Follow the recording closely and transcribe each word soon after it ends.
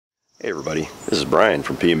Hey everybody, this is Brian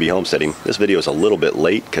from PNB Homesteading. This video is a little bit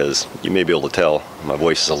late because you may be able to tell my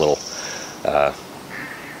voice is a little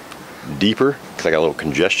deeper because I got a little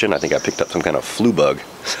congestion. I think I picked up some kind of flu bug.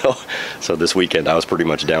 So this weekend I was pretty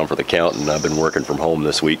much down for the count, and I've been working from home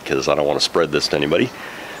this week because I don't want to spread this to anybody.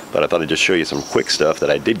 But I thought I'd just show you some quick stuff that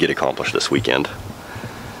I did get accomplished this weekend.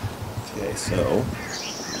 Okay, so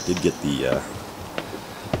I did get the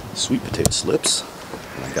sweet potato slips.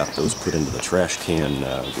 And I got those put into the trash can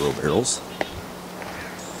grow barrels.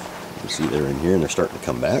 You can see they're in here and they're starting to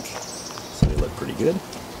come back. So they look pretty good.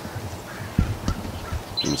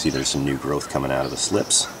 You can see there's some new growth coming out of the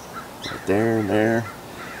slips. Right there and there.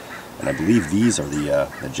 And I believe these are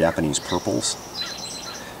the Japanese purples.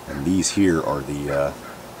 And these here are the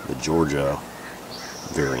Georgia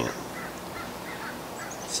variant.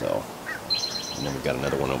 So, and then we've got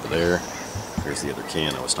another one over there. Here's the other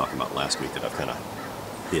can I was talking about last week that I've kind of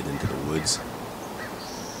hid into the woods.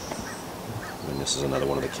 And this is another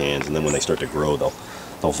one of the cans, and then when they start to grow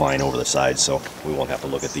they'll vine over the sides, so we won't have to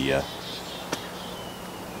look at the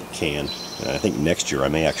can. And I think next year I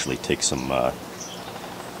may actually take some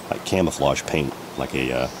like camouflage paint, like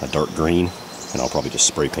a dark green, and I'll probably just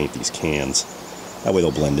spray paint these cans. That way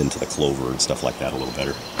they'll blend into the clover and stuff like that a little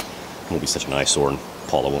better. It won't be such an eyesore and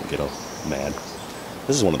Paula won't get mad.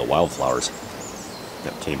 This is one of the wildflowers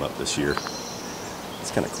that came up this year. It's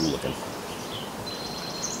kind of cool looking.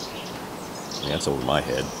 Yeah, it's over my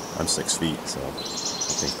head. I'm 6 feet, so I think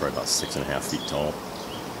it's probably about 6.5 feet tall.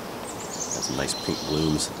 Got some nice pink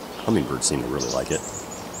blooms. Hummingbirds seem to really like it.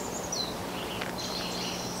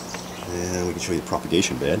 And we can show you the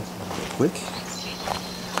propagation bed real quick.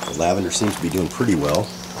 The lavender seems to be doing pretty well.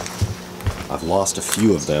 I've lost a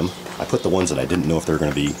few of them. I put the ones that I didn't know if they were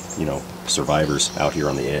going to be, you know, survivors out here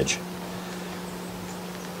on the edge.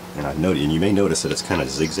 And I've noticed, and you may notice that it's kind of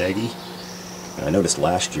zigzaggy. And I noticed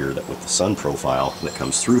last year that with the sun profile that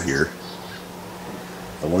comes through here,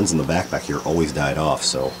 the ones in the back here always died off.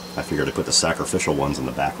 So I figured I'd put the sacrificial ones in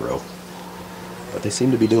the back row. But they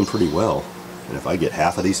seem to be doing pretty well. And if I get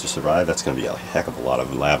half of these to survive, that's going to be a heck of a lot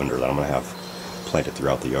of lavender that I'm going to have planted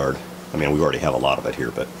throughout the yard. I mean, we already have a lot of it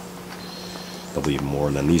here, but there'll be even more.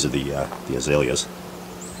 And then these are the azaleas.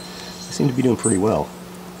 They seem to be doing pretty well.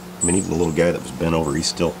 I mean, even the little guy that was bent over, he's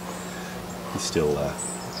still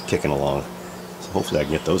kicking along. So hopefully I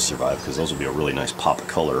can get those to survive, because those will be a really nice pop of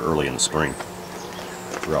color early in the spring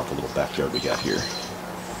throughout the little backyard we got here.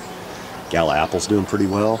 Gala apple's doing pretty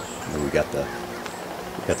well. And then we got the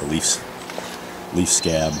leaf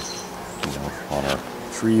scab, you know, on our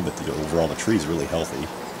tree, but overall the tree's really healthy.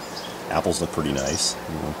 Apples look pretty nice,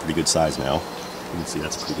 you know, pretty good size now. You can see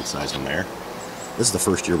that's a pretty good size one there. This is the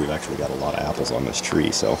first year we've actually got a lot of apples on this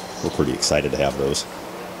tree, so we're pretty excited to have those.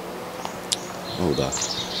 Oh,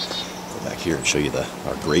 go back here and show you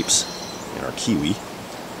our grapes and our kiwi.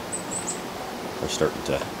 We're starting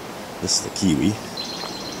to. This is the kiwi.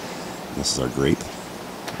 And this is our grape.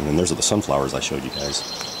 And then those are the sunflowers I showed you guys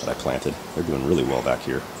that I planted. They're doing really well back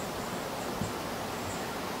here.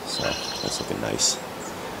 So that's looking nice.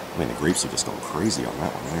 I mean, the grapes are just going crazy on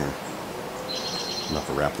that one there. I'm going to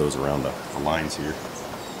have to wrap those around the lines here.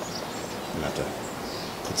 I'm going to have to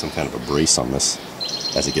put some kind of a brace on this.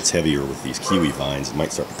 As it gets heavier with these kiwi vines, it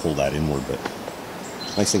might start to pull that inward, but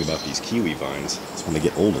the nice thing about these kiwi vines is when they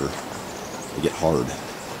get older, they get hard.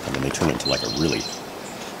 I mean, they turn into like a really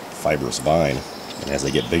fibrous vine. And as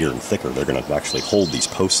they get bigger and thicker, they're going to actually hold these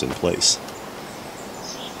posts in place.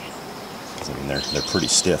 Because, I mean, they're pretty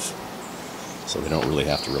stiff. So they don't really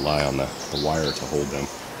have to rely on the wire to hold them.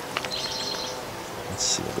 Let's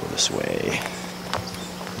see, we'll go this way.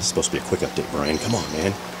 This is supposed to be a quick update, Brian. Come on,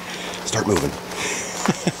 man. Start moving.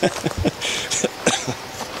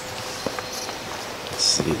 Let's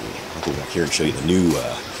see. I'll go back here and show you the new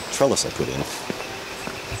trellis I put in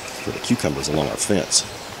for the cucumbers along our fence.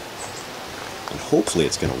 And hopefully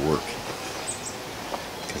it's going to work.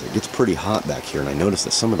 Because it gets pretty hot back here, and I noticed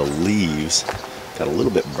that some of the leaves got a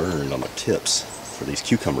little bit burned on the tips for these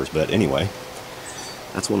cucumbers. But anyway,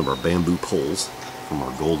 that's one of our bamboo poles from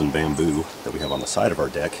our golden bamboo that we have on the side of our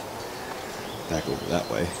deck. Back over that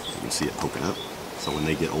way, you can see it poking up. So when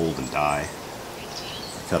they get old and die,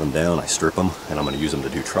 I cut them down, I strip them, and I'm going to use them to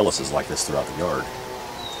do trellises like this throughout the yard.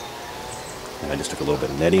 And I just took a little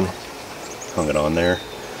bit of netting, hung it on there,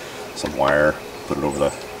 some wire, put it over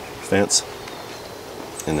the fence,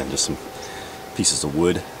 and then just some pieces of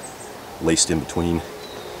wood laced in between.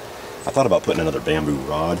 I thought about putting another bamboo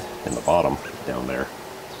rod in the bottom down there,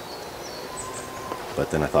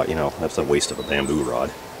 but then I thought, you know, that's a waste of a bamboo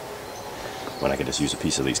rod when I could just use a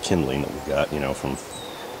piece of these kindling that we've got, you know, from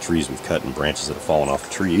trees we've cut and branches that have fallen off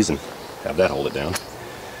the trees, and have that hold it down.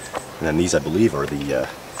 And then these, I believe, are the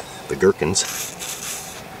gherkins.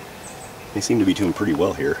 They seem to be doing pretty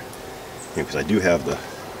well here, because I do have the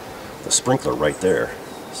sprinkler right there.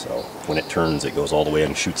 So when it turns, it goes all the way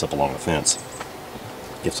and shoots up along the fence.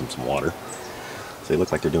 Gives them some water. So they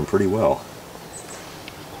look like they're doing pretty well.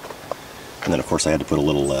 And then, of course, I had to put a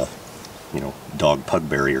little, dog pug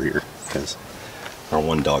barrier here, because our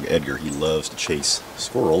one dog, Edgar, he loves to chase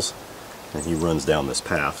squirrels, and he runs down this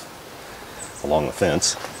path along the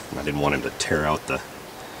fence, and I didn't want him to tear out the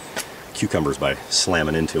cucumbers by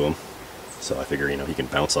slamming into them, so I figure, he can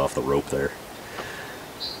bounce off the rope there.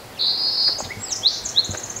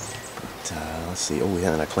 But, let's see, oh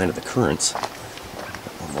yeah, and I planted the currants.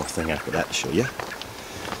 One more thing after that to show you.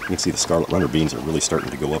 You can see the scarlet runner beans are really starting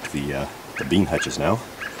to go up the bean hutches now.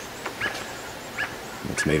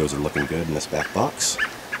 The tomatoes are looking good in this back box.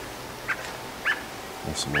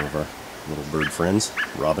 There's some more of our little bird friends.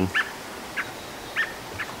 Robin.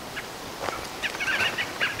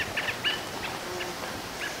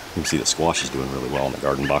 You can see the squash is doing really well in the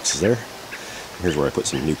garden boxes there. Here's where I put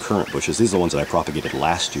some new currant bushes. These are the ones that I propagated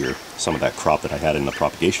last year. Some of that crop that I had in the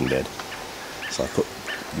propagation bed. So I put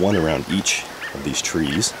one around each of these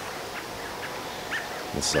trees.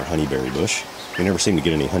 This is our honeyberry bush. We never seem to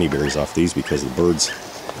get any honeyberries off these because the birds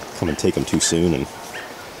come and take them too soon, and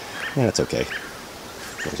yeah, that's okay.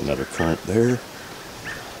 There's another currant there.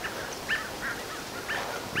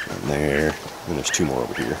 And there. And there's two more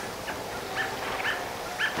over here.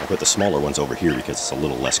 I put the smaller ones over here because it's a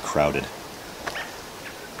little less crowded.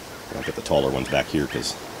 And I'll put the taller ones back here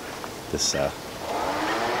because this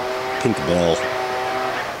pink bell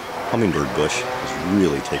hummingbird bush has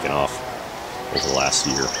really taken off over the last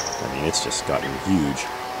year. I mean, it's just gotten huge.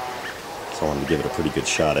 So I wanted to give it a pretty good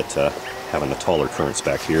shot at having the taller currants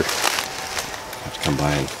back here. I have to come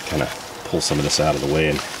by and kind of pull some of this out of the way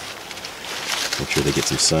and make sure they get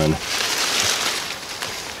some sun.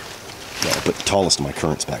 Yeah, I put the tallest of my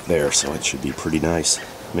currants back there, so it should be pretty nice.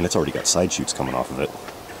 I mean, it's already got side shoots coming off of it.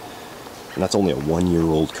 And that's only a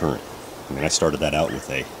 1-year-old currant. I mean, I started that out with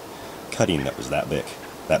a cutting that was that big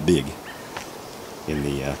in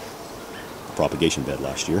the propagation bed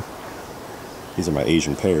last year. These are my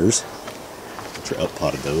Asian pears, which are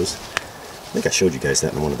up-potted those. I think I showed you guys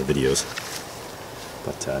that in one of the videos.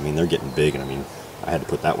 But, I mean, they're getting big, and I mean, I had to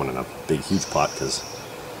put that one in a big, huge pot because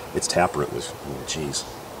its taproot was, geez,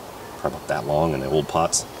 probably about that long in the old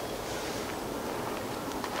pots.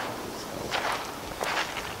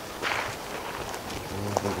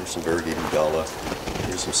 There's some variegated gala.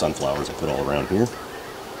 Here's some sunflowers I put all around here.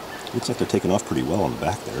 Looks like they're taking off pretty well on the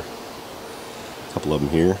back there. A couple of them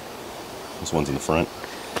here. This one's in the front.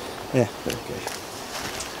 Yeah, they're okay.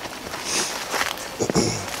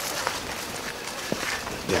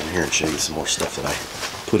 Down here and show you some more stuff that I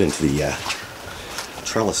put into the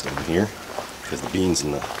trellis down here, because the beans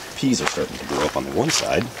and the peas are starting to grow up on the one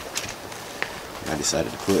side. And I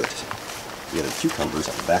decided to put the other cucumbers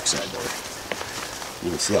on the back side there. You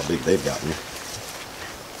can see how big they've gotten.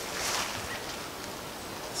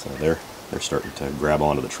 So they're starting to grab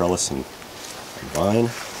onto the trellis and vine.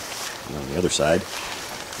 And on the other side,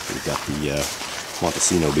 we've got the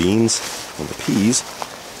Montesino beans and the peas.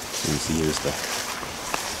 You can see here's the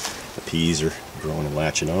peas are growing and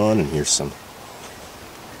latching on, and here's some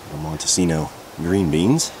Montesino green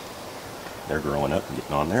beans. They're growing up and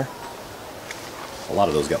getting on there. A lot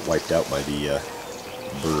of those got wiped out by the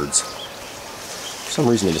birds. For some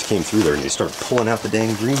reason they just came through there and they started pulling out the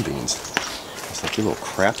dang green beans. It's like, you little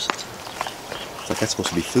craps. It's like that's supposed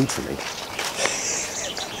to be food for me.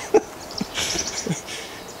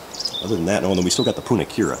 Other than that, no, and then we still got the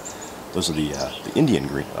punicura. Those are the Indian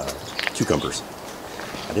green cucumbers.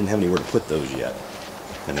 I didn't have anywhere to put those yet.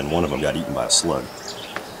 And then one of them got eaten by a slug.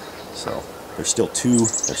 So there's still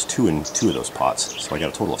there's two in two of those pots. So I got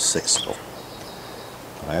a total of 6 still.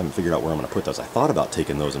 But I haven't figured out where I'm going to put those. I thought about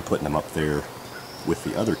taking those and putting them up there with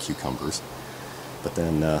the other cucumbers. But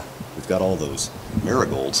then we've got all those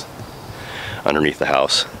marigolds underneath the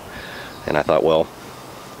house. And I thought, well,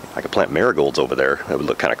 if I could plant marigolds over there, it would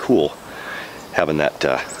look kind of cool. Having that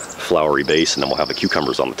flowery base, and then we'll have the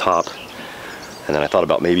cucumbers on the top. And then I thought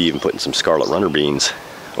about maybe even putting some scarlet runner beans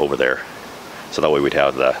over there. So that way we'd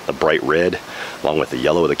have the bright red along with the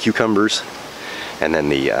yellow of the cucumbers. And then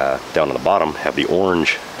the down on the bottom have the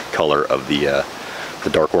orange color of the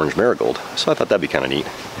dark orange marigold. So I thought that'd be kind of neat.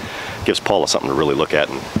 Gives Paula something to really look at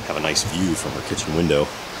and have a nice view from her kitchen window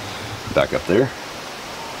back up there.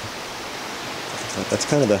 That's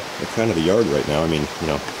kind of the yard right now. I mean, you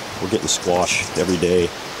know, we're getting squash every day.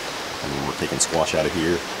 I mean, we're taking squash out of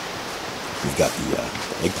here. We've got the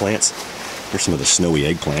eggplants. Here's some of the snowy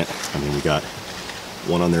eggplant. I mean, we got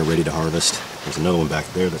one on there ready to harvest. There's another one back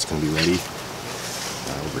there that's going to be ready.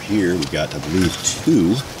 Over here we've got, I believe,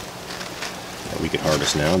 2 that we could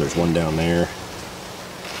harvest now. There's one down there,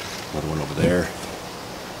 another one over there,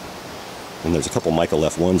 and there's a couple Michael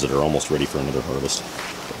F1s that are almost ready for another harvest.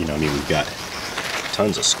 But, you know, I mean, we've got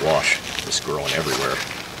tons of squash just growing everywhere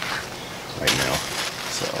right now.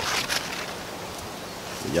 So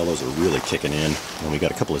the yellows are really kicking in, and we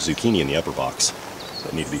got a couple of zucchini in the upper box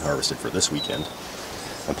that need to be harvested for this weekend.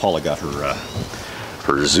 And Paula got her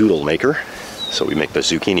zoodle maker, so we make the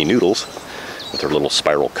zucchini noodles with her little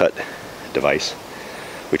spiral cut device.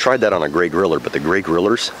 We tried that on a gray griller, but the gray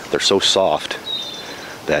grillers, they're so soft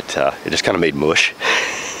that it just kind of made mush.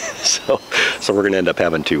 so we're going to end up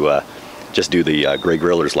having to just do the gray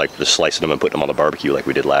grillers, like just slicing them and putting them on the barbecue like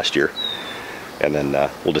we did last year. And then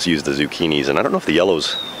we'll just use the zucchinis. And I don't know if the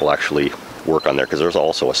yellows will actually work on there, because there's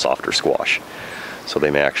also a softer squash, so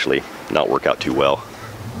they may actually not work out too well.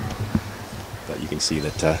 But you can see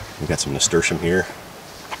that we've got some nasturtium here.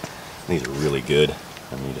 These are really good.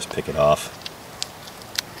 I mean, you just pick it off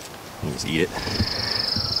and just eat it.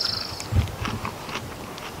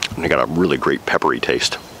 And they got a really great peppery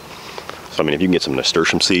taste. So I mean, if you can get some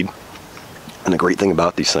nasturtium seed, and the great thing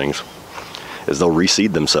about these things is they'll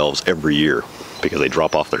reseed themselves every year, because they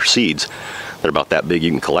drop off their seeds. They're about that big,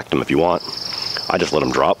 you can collect them if you want. I just let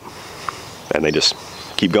them drop, and they just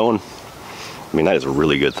keep going. I mean, that is a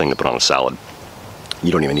really good thing to put on a salad.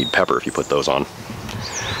 You don't even need pepper if you put those on.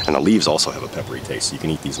 And the leaves also have a peppery taste, so you can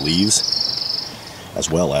eat these leaves as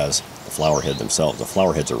well as the flower head themselves. The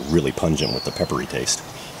flower heads are really pungent with the peppery taste.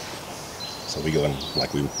 So we go in,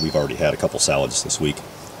 like we've already had a couple salads this week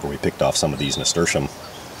where we picked off some of these nasturtium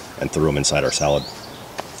and threw them inside our salad.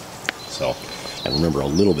 So, and remember, a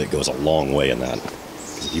little bit goes a long way in that.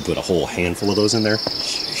 Because if you put a whole handful of those in there,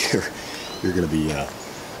 you're going to be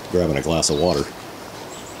grabbing a glass of water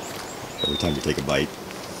every time you take a bite.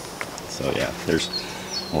 So yeah, there's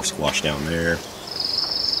more squash down there.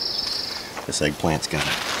 This eggplant's got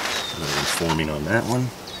another one forming on that one.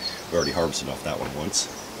 We already harvested off that one once.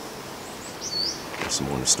 There's some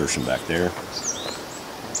more nasturtium back there.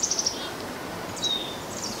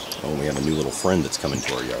 Oh, and we have a new little friend that's coming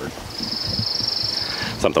to our yard.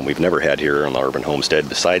 Something we've never had here on the urban homestead,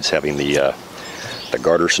 besides having the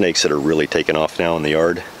garter snakes that are really taking off now in the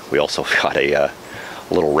yard. We also got a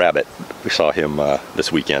little rabbit. We saw him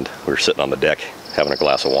this weekend. We were sitting on the deck having a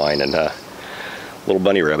glass of wine, and little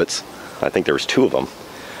bunny rabbits. I think there was 2 of them.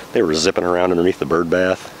 They were zipping around underneath the bird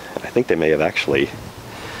bath, and I think they may have actually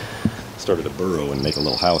started to burrow and make a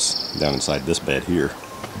little house down inside this bed here.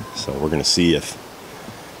 So we're going to see if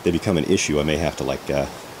they become an issue. I may have to like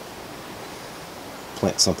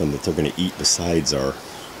plant something that they're going to eat besides our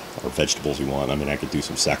vegetables we want. I mean, I could do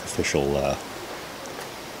some sacrificial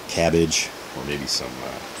cabbage, or maybe some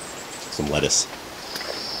lettuce.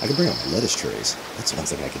 I could bring out my lettuce trays. That's one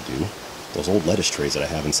thing I could do. Those old lettuce trays that I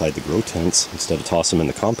have inside the grow tents, instead of tossing them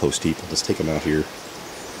in the compost heap, I'll just take them out here,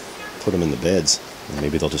 put them in the beds, and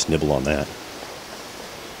maybe they'll just nibble on that.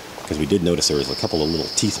 Because we did notice there was a couple of little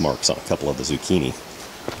teeth marks on a couple of the zucchini.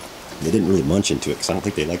 They didn't really munch into it, because I don't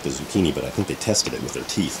think they liked the zucchini, but I think they tested it with their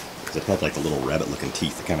teeth. Because it had like the little rabbit-looking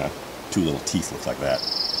teeth. The kind of 2 little teeth look like that.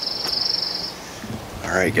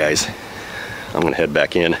 All right, guys. I'm going to head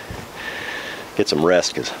back in, get some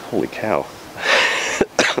rest, because holy cow.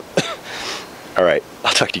 All right,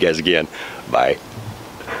 I'll talk to you guys again. Bye.